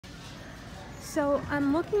So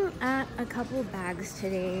I'm looking at a couple bags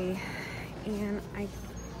today, and I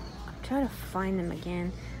try to find them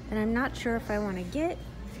again, and I'm not sure if I want to get.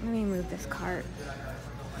 Let me move this cart.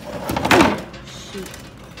 Shoot.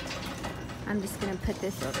 I'm just gonna put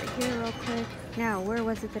this over here real quick. Now, where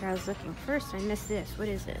was it that I was looking? First, I missed this. What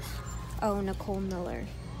is this? Oh, Nicole Miller.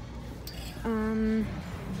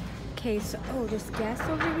 Okay, so, oh, there's Guess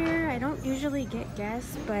over here. I don't usually get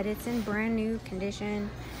Guess, but it's in brand new condition,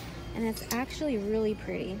 and it's actually really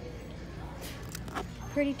pretty.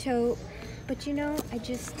 Pretty tote, but you know, I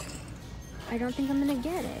don't think I'm gonna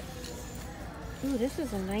get it. Ooh, this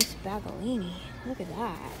is a nice Bagolini. Look at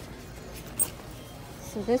that.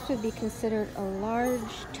 So this would be considered a large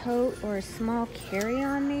tote or a small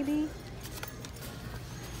carry-on, maybe.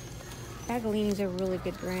 Bagolini's a really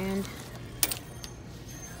good brand.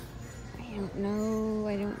 I don't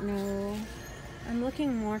know. I'm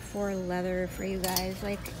looking more for leather for you guys.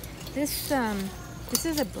 Like this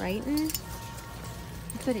is a Brighton,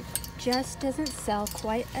 but it just doesn't sell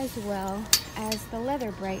quite as well as the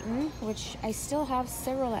leather Brighton, which I still have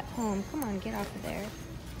several at home. Come on, get off of there.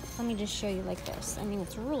 Let me just show you like this. I mean,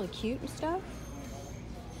 it's really cute and stuff,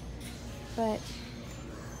 but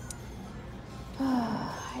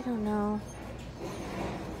I don't know.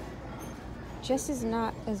 Just is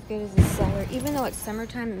not as good as the seller. Even though it's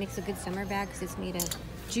summertime, it makes a good summer bag because it's made of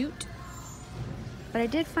jute. But I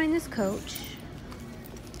did find this Coach.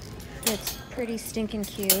 It's pretty stinking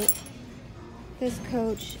cute. This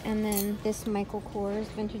Coach, and then this Michael Kors,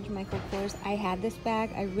 vintage Michael Kors. I had this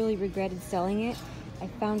bag. I really regretted selling it. I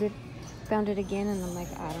found it again, and I'm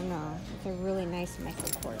like, I don't know. It's a really nice Michael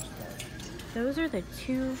Kors. Those are the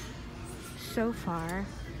two so far.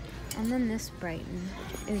 And then this Brighton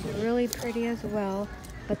is really pretty as well,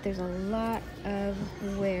 but there's a lot of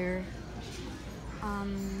wear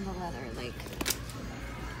on the leather, like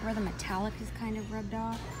where the metallic is kind of rubbed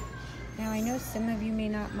off. Now I know some of you may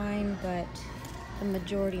not mind, but the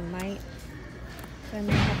majority might, so I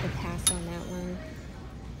might have to pass on that one.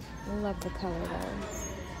 I love the color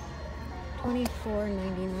though.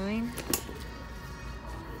 $24.99.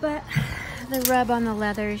 But the rub on the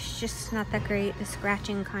leather is just not that great. The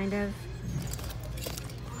scratching kind of.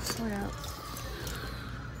 What else?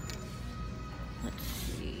 Let's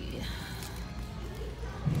see.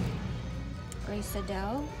 Grace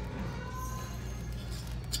Adele.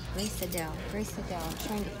 I'm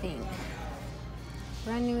trying to think.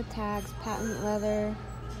 Brand new tags, patent leather.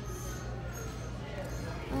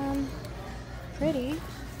 Pretty.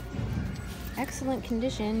 Excellent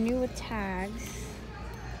condition, new with tags.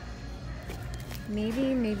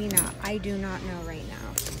 Maybe, maybe not. I do not know right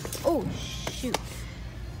now. Oh, shoot.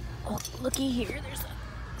 Oh, looky here. There's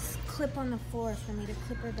a clip on the floor for me to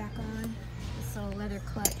clip her back on. This little leather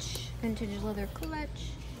clutch. Vintage leather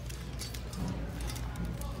clutch.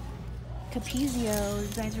 Capezio. You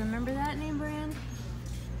guys remember that name brand?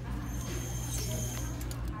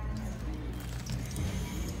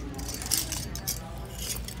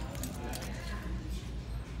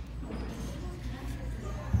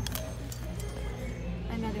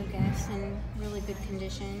 Another Guess in really good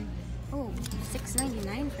condition. Oh,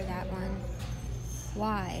 $6.99 for that one.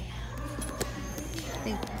 Why?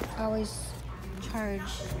 They always charge.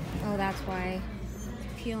 Oh, that's why. It's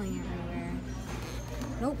peeling everywhere.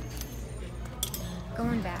 Nope.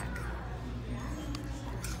 Going back.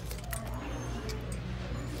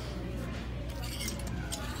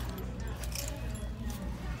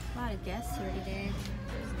 A lot of Guess here today.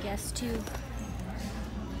 There's Guess too.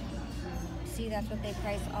 See, that's what they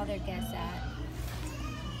price all their Guess at.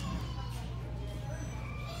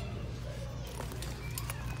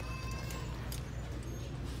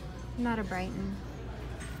 Not a Brighton.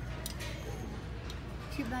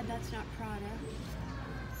 Too bad that's not Prada.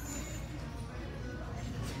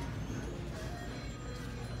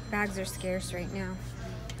 Bags are scarce right now.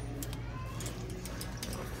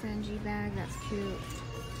 Fringy bag, that's cute.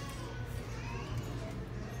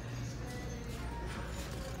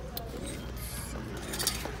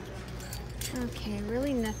 Okay,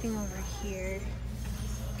 really nothing over here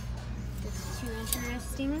that's too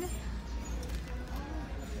interesting.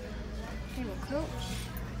 Little Coach,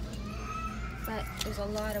 but there's a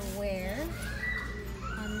lot of wear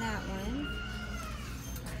on that one.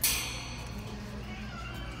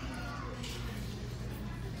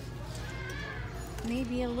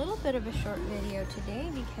 Maybe a little bit of a short video today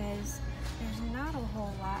because there's not a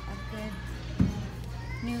whole lot of good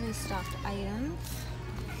newly stocked items.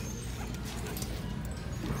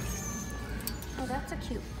 Oh, that's a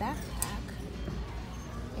cute backpack.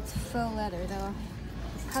 It's faux leather though.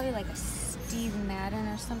 It's probably like a Steve Madden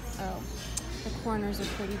or something. Oh, the corners are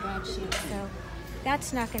pretty bad shape, so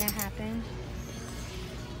that's not gonna happen.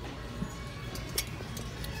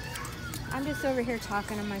 I'm just over here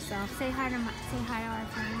talking to myself. Say hi to our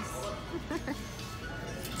friends.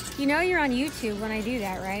 You know you're on YouTube when I do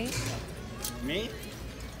that, right? Me?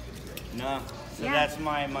 No. So yeah. That's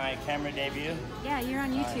my camera debut? Yeah, you're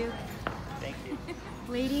on YouTube. Thank you.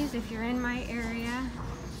 Ladies, if you're in my area,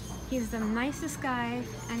 he's the nicest guy,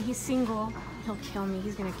 and he's single. He'll kill me.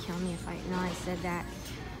 He's gonna kill me if I know I said that.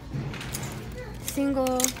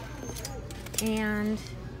 Single and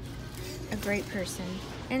a great person.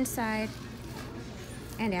 Inside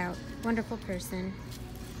and out. Wonderful person.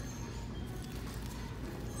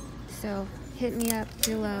 So hit me up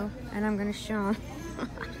below and I'm gonna show him.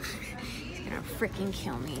 He's gonna freaking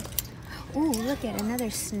kill me. Ooh, look at another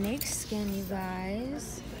snake skin, you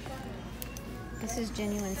guys. This is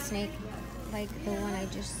genuine snake, like the one I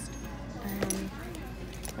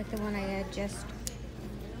just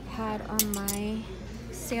had on my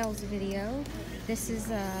sales video. This is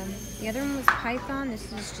the other one was python.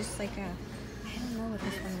 This is just like a, I don't know what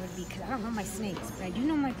this one would be because I don't know my snakes, but I do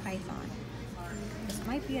know my python. This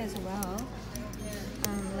might be as well.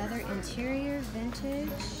 Leather interior, vintage.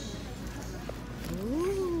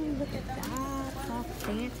 Ooh, look at that. How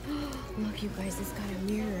fancy. Look, you guys, it's got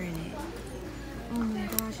a mirror in it. Oh my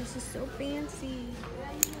gosh, this is so fancy.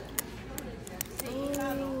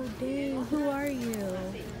 Oh, dang. Who are you?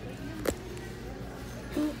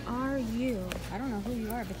 Who are you? I don't know who you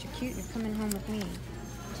are, but you're cute. You're coming home with me.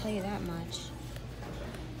 I'll tell you that much.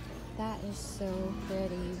 That is so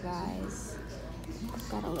pretty, you guys.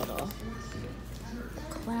 Got a little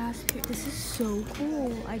clasp here. This is so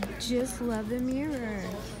cool. I just love the mirror.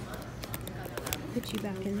 Put you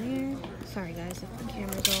back in there. Sorry, guys, if the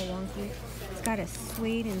camera's all wonky. It's got a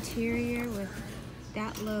suede interior with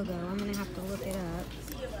that logo. I'm gonna have to look it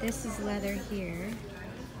up. This is leather here.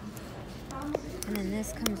 And then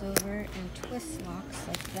this comes over and twist locks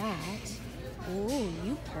like that. Ooh,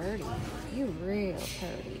 you purty. You real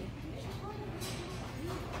purty.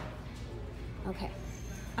 Okay,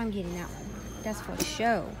 I'm getting that one. That's for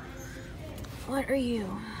show. What are you?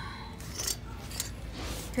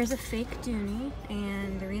 Here's a fake Dooney,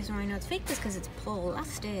 and the reason why I know it's fake is because it's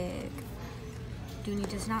plastic. Dooney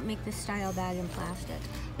does not make this style bag in plastic.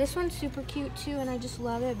 This one's super cute too, and I just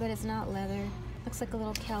love it, but it's not leather. Looks like a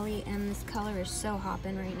little Kelly, and this color is so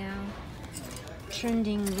hopping right now.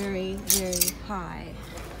 Trending very, very high.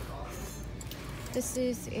 This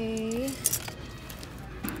is a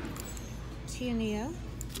Tianio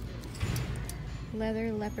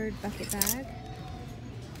leather leopard bucket bag,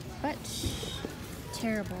 but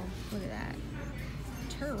terrible. Look at that.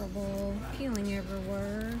 Terrible. Peeling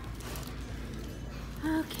everywhere.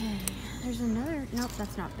 Okay, there's another. Nope,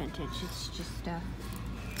 that's not vintage. It's just a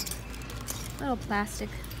little plastic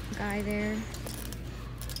guy there.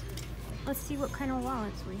 Let's see what kind of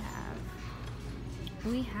wallets we have.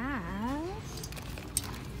 We have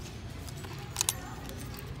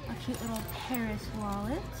a cute little Paris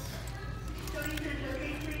wallet.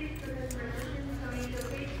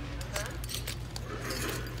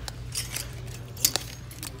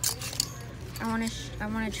 I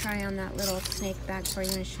want to try on that little snake bag for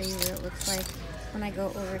you and show you what it looks like when I go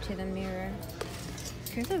over to the mirror.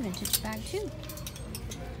 Here's a vintage bag too.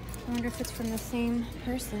 I wonder if it's from the same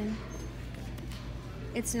person.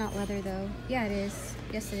 It's not leather though. Yeah, it is.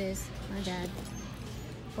 Yes, it is. My bad.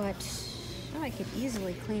 But oh, I could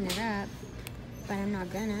easily clean it up, but I'm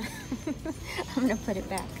not gonna. I'm gonna put it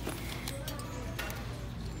back.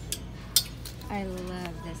 I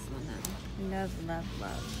love this one though. Love, love,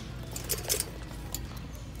 love.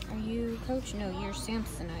 Are you Coach? No, you're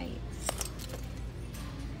Samsonite.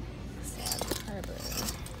 Sag Harbor.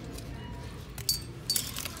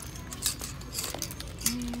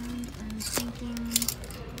 And I'm thinking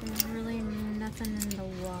there's really nothing in the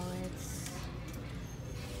wallets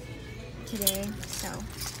today, so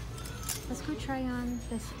let's go try on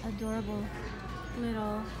this adorable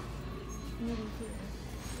little here.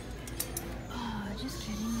 Oh, just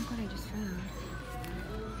kidding. Look what I just found.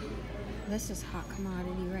 This is hot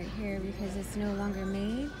commodity right here because it's no longer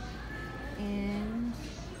made, and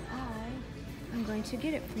I'm going to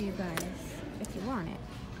get it for you guys if you want it.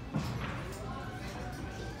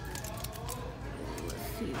 Let's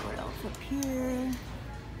see what else up here.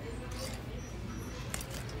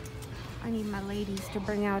 I need my ladies to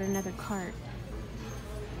bring out another cart.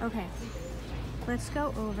 Okay, let's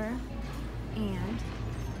go over and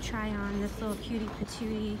try on this little cutie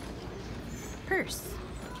patootie purse.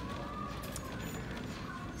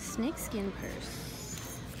 Snakeskin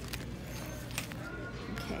purse.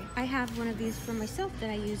 Okay, I have one of these for myself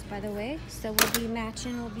that I use, by the way. So we'll be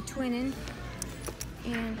matching, we'll be twinning.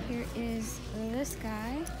 And here is this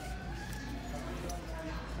guy.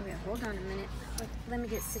 Okay, hold on a minute. Let me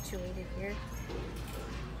get situated here.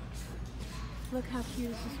 Look how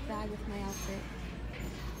cute is this bag with my outfit.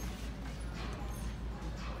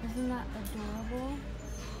 Isn't that adorable?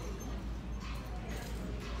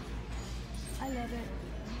 I love it.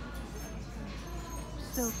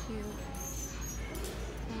 So cute.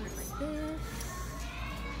 Want it like this.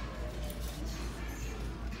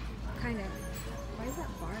 Kind of. Why is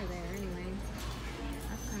that bar there anyway?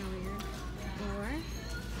 That's kind of weird. Or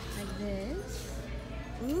like this.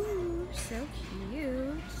 Ooh, so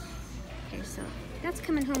cute. Okay, so that's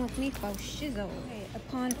coming home with me for shizzle. Okay,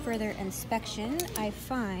 upon further inspection, I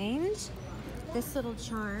find this little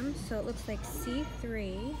charm. So it looks like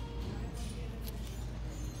C3.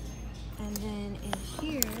 And then in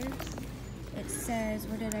here, it says,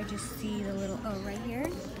 where did I just see the little, oh, right here.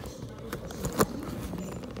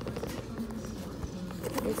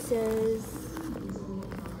 It says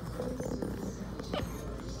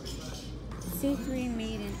C3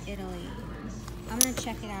 made in Italy. I'm gonna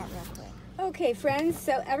check it out real quick. Okay friends,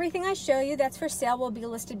 so everything I show you that's for sale will be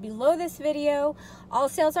listed below this video. All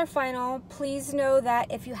sales are final. Please know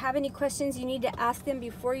that if you have any questions, you need to ask them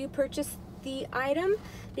before you purchase the item,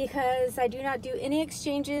 because I do not do any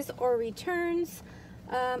exchanges or returns.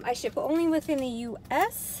 I ship only within the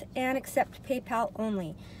US and accept PayPal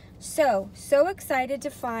only. So excited to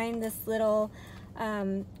find this little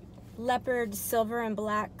leopard silver and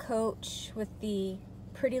black coach with the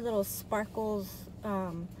pretty little sparkles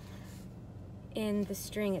in the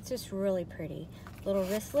string. It's just really pretty. Little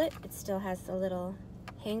wristlet. It still has the little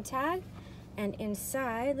hang tag. And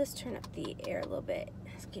inside, let's turn up the air a little bit.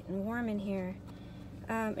 It's getting warm in here.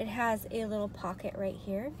 It has a little pocket right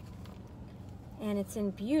here. And it's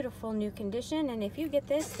in beautiful new condition. And if you get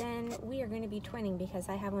this, then we are going to be twinning, because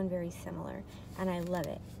I have one very similar. And I love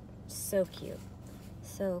it. So cute.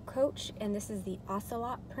 So coach, and this is the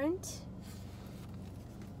ocelot print.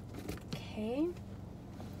 Okay.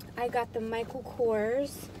 I got the Michael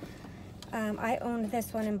Kors. I owned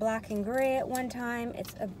this one in black and gray at one time.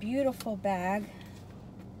 It's a beautiful bag.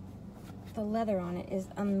 The leather on it is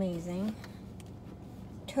amazing.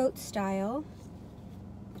 Tote style.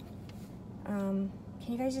 Can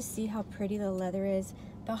you guys just see how pretty the leather is?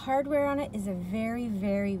 The hardware on it is a very,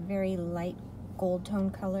 very, very light gold tone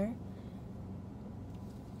color.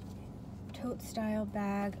 Tote style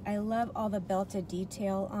bag. I love all the belted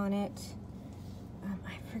detail on it.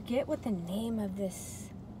 I forget what the name of this.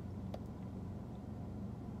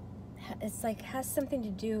 It's like has something to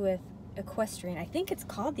do with equestrian. I think it's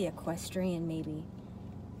called the equestrian, maybe.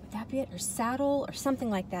 Would that be it? Or saddle or something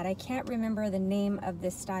like that. I can't remember the name of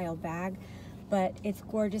this style bag, but it's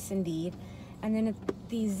gorgeous indeed. And then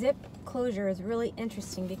the zip closure is really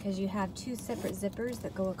interesting because you have two separate zippers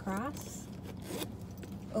that go across.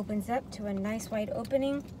 Opens up to a nice wide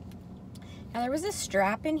opening. Now there was a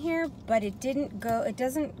strap in here, but it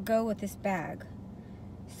doesn't go with this bag.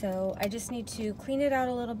 So I just need to clean it out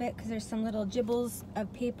a little bit because there's some little gibbles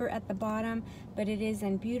of paper at the bottom, but it is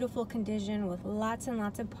in beautiful condition with lots and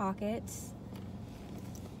lots of pockets.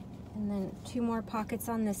 And then two more pockets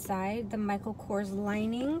on this side, the Michael Kors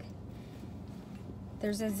lining.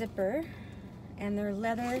 There's a zipper and they're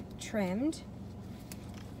leather trimmed.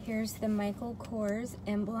 Here's the Michael Kors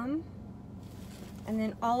emblem. And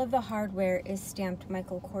then all of the hardware is stamped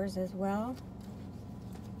Michael Kors as well.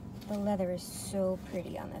 The leather is so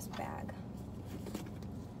pretty on this bag.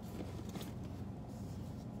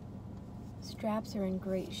 Straps are in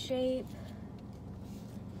great shape.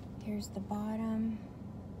 Here's the bottom.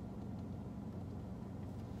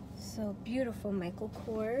 So beautiful Michael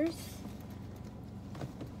Kors.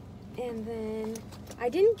 And then I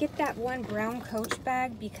didn't get that one brown Coach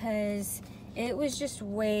bag because it was just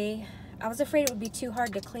I was afraid it would be too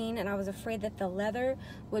hard to clean, and I was afraid that the leather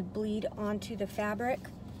would bleed onto the fabric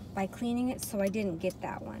by cleaning it, so I didn't get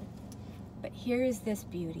that one. But here is this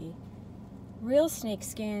beauty. Real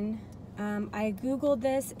snakeskin. I googled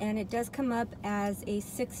this and it does come up as a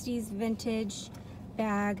 60s vintage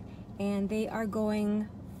bag, and they are going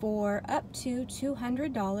for up to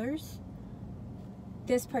 $200.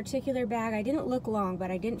 This particular bag, I didn't look long,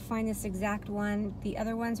 but I didn't find this exact one. The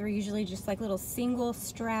other ones were usually just like little single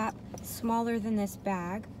strap, smaller than this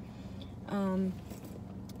bag.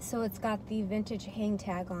 So it's got the vintage hang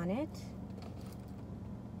tag on it.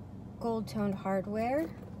 Gold toned hardware.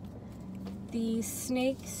 The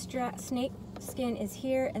snake skin is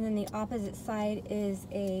here, and then the opposite side is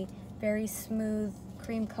a very smooth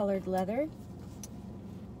cream colored leather.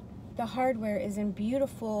 The hardware is in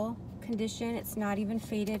beautiful condition. It's not even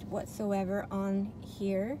faded whatsoever on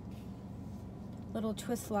here. Little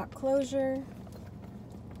twist lock closure.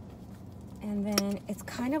 And then it's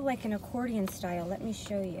kind of like an accordion style. Let me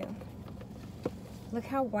show you. Look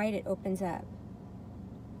how wide it opens up.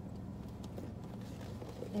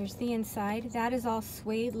 There's the inside. That is all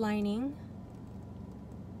suede lining.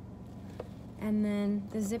 And then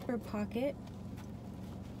the zipper pocket.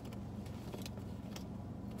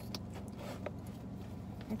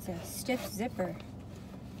 It's a stiff zipper.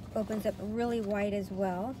 Opens up really wide as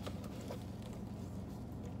well.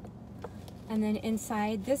 And then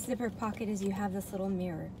inside this zipper pocket is you have this little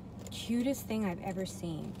mirror. Cutest thing I've ever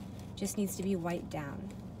seen. Just needs to be wiped down.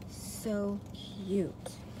 So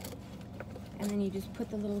cute. And then you just put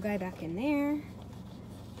the little guy back in there.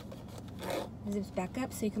 It zips back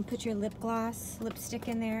up so you can put your lip gloss, lipstick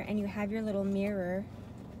in there, and you have your little mirror.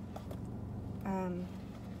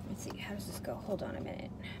 Let's see, how does this go? Hold on a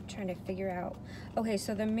minute. I'm trying to figure out. Okay,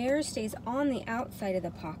 so the mirror stays on the outside of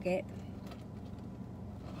the pocket.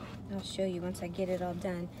 I'll show you once I get it all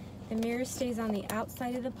done. The mirror stays on the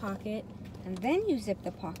outside of the pocket, and then you zip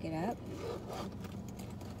the pocket up,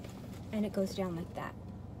 and it goes down like that.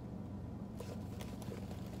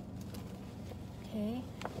 Okay,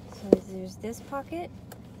 so there's this pocket,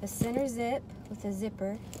 the center zip with the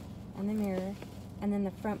zipper and the mirror, and then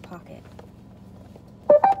the front pocket.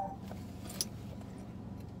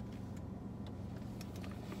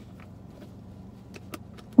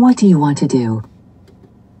 What do you want to do?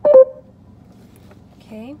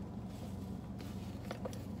 Okay.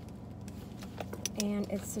 And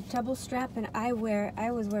it's a double strap, and I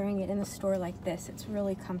was wearing it in the store like this. It's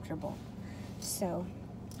really comfortable. So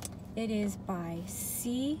it is by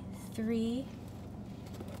C3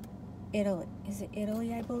 Italy. Is it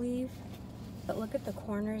Italy, I believe? But look at the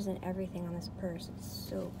corners and everything on this purse. It's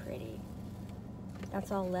so pretty.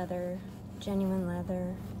 That's all leather, genuine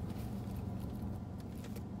leather.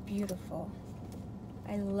 Beautiful.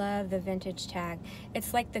 I love the vintage tag.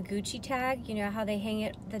 It's like the Gucci tag. You know how they hang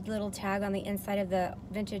it, the little tag on the inside of the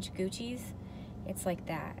vintage Gucci's? It's like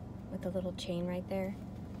that with the little chain right there.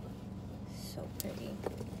 So pretty.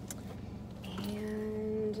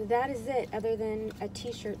 And that is it, other than a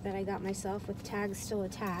t-shirt that I got myself with tags still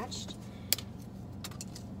attached.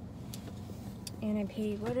 And I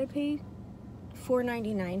paid, what did I pay?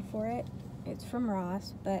 $4.99 for it. It's from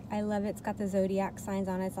Ross, but I love it. It's got the zodiac signs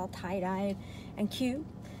on it. It's all tie-dyed and cute.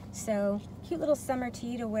 So, cute little summer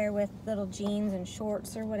tee to wear with little jeans and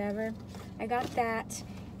shorts or whatever. I got that.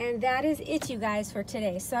 And that is it, you guys, for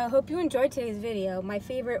today. So I hope you enjoyed today's video. My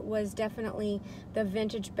favorite was definitely the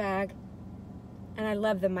vintage bag. And I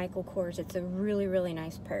love the Michael Kors. It's a really, really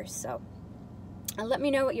nice purse. So let me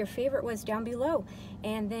know what your favorite was down below.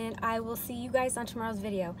 And then I will see you guys on tomorrow's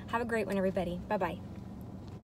video. Have a great one, everybody. Bye-bye.